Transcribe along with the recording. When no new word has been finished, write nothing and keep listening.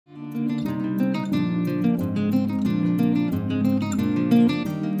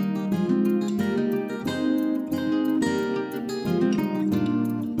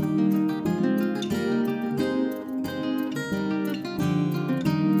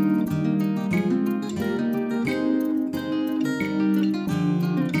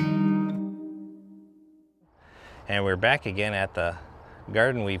And we're back again at the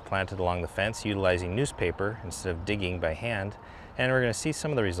garden we planted along the fence utilizing newspaper instead of digging by hand, and we're going to see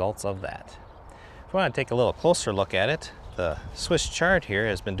some of the results of that. If we want to take a little closer look at it, the Swiss chard here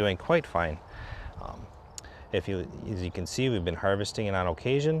has been doing quite fine. As you can see, we've been harvesting it on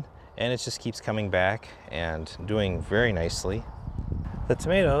occasion, and it just keeps coming back and doing very nicely. The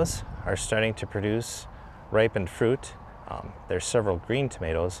tomatoes are starting to produce ripened fruit. There's several green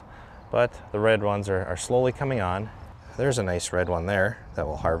tomatoes, but the red ones are slowly coming on. There's a nice red one there that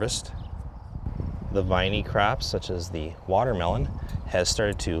we'll harvest. The viney crops, such as the watermelon, has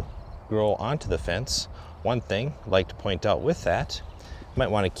started to grow onto the fence. One thing I'd like to point out with that, you might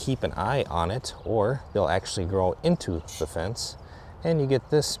want to keep an eye on it, or they'll actually grow into the fence, and you get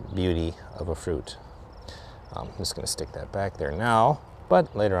this beauty of a fruit. I'm just going to stick that back there now,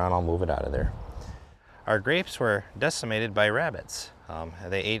 but later on I'll move it out of there. Our grapes were decimated by rabbits.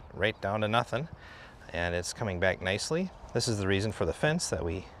 They ate right down to nothing, and it's coming back nicely. This is the reason for the fence that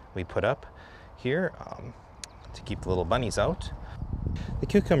we put up here to keep the little bunnies out. The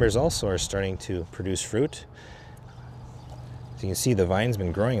cucumbers also are starting to produce fruit. So you can see the vine's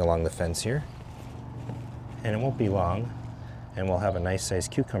been growing along the fence here, and it won't be long and we'll have a nice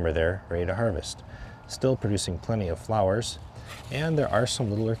sized cucumber there ready to harvest. Still producing plenty of flowers, and there are some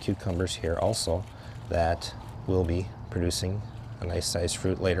littler cucumbers here also that will be producing a nice sized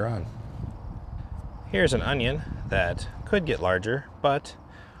fruit later on. Here's an onion that could get larger, but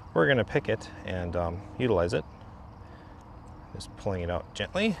we're going to pick it and utilize it. Just pulling it out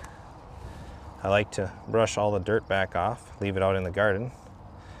gently. I like to brush all the dirt back off, leave it out in the garden.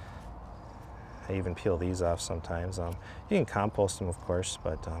 I even peel these off sometimes. You can compost them, of course,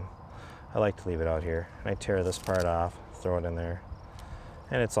 but I like to leave it out here. And I tear this part off, throw it in there,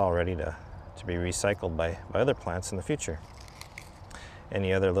 and it's all ready to be recycled by other plants in the future.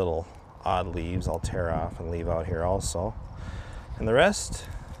 Any other little odd leaves I'll tear off and leave out here also. And the rest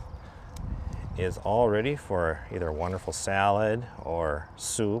is all ready for either a wonderful salad or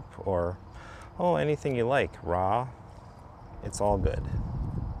soup or anything you like, raw. It's all good.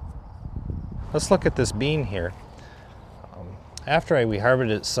 Let's look at this bean here. After we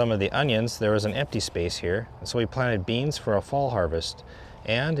harvested some of the onions, there was an empty space here, and so we planted beans for a fall harvest.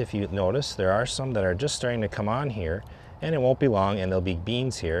 And if you notice, there are some that are just starting to come on here, and it won't be long and there'll be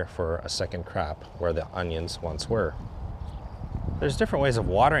beans here for a second crop where the onions once were. There's different ways of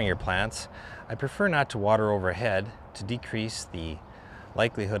watering your plants. I prefer not to water overhead to decrease the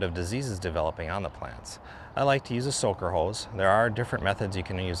likelihood of diseases developing on the plants. I like to use a soaker hose. There are different methods you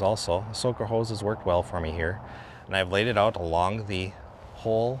can use also. A soaker hose has worked well for me here, and I've laid it out along the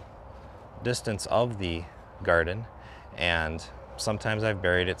whole distance of the garden, and sometimes I've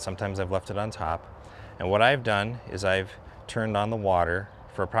buried it, sometimes I've left it on top. And what I've done is I've turned on the water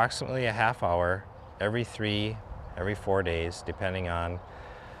for approximately a half hour every 4 days, depending on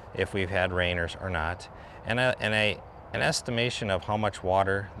if we've had rain or not. And an estimation of how much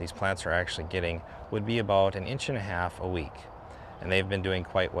water these plants are actually getting would be about 1.5 inches a week. And they've been doing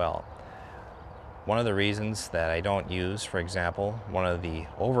quite well. One of the reasons that I don't use, for example, one of the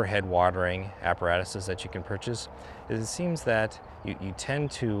overhead watering apparatuses that you can purchase, is it seems that you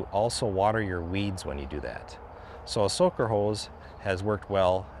tend to also water your weeds when you do that. So a soaker hose has worked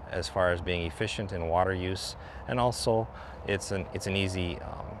well as far as being efficient in water use, and also it's an easy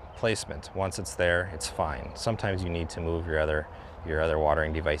placement. Once it's there, it's fine. Sometimes you need to move your other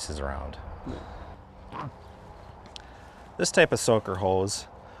watering devices around. This type of soaker hose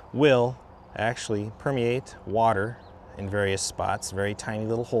will actually permeate water in various spots. Very tiny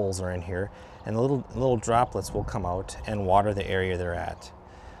little holes are in here, and the little droplets will come out and water the area they're at.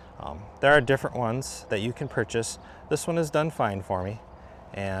 There are different ones that you can purchase. This one has done fine for me,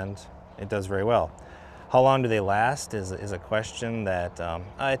 and it does very well. How long do they last is a question that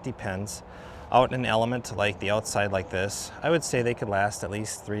it depends. Out in an element like the outside like this, I would say they could last at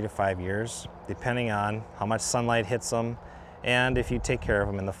least 3 to 5 years, depending on how much sunlight hits them and if you take care of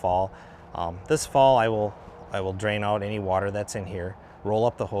them in the fall. This fall I will drain out any water that's in here, roll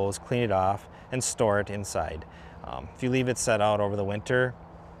up the hose, clean it off, and store it inside. If you leave it set out over the winter,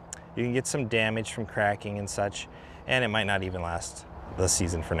 you can get some damage from cracking and such, and it might not even last the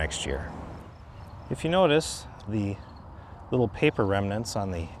season for next year. If you notice, the little paper remnants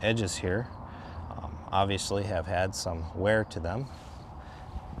on the edges here obviously have had some wear to them.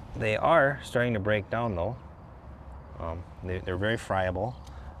 They are starting to break down though. They're very friable.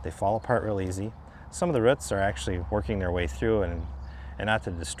 They fall apart real easy. Some of the roots are actually working their way through, and not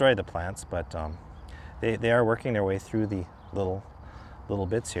to destroy the plants, but they are working their way through the little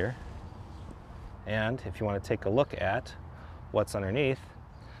bits here. And if you want to take a look at what's underneath,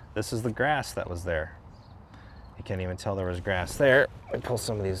 this is the grass that was there. You can't even tell there was grass there. I pull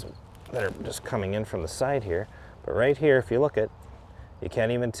some of these that are just coming in from the side here. But right here, if you look at, you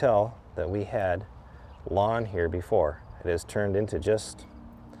can't even tell that we had lawn here before. It has turned into just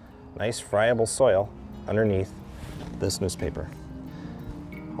nice friable soil underneath this newspaper.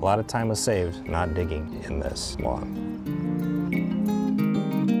 A lot of time was saved not digging in this lawn.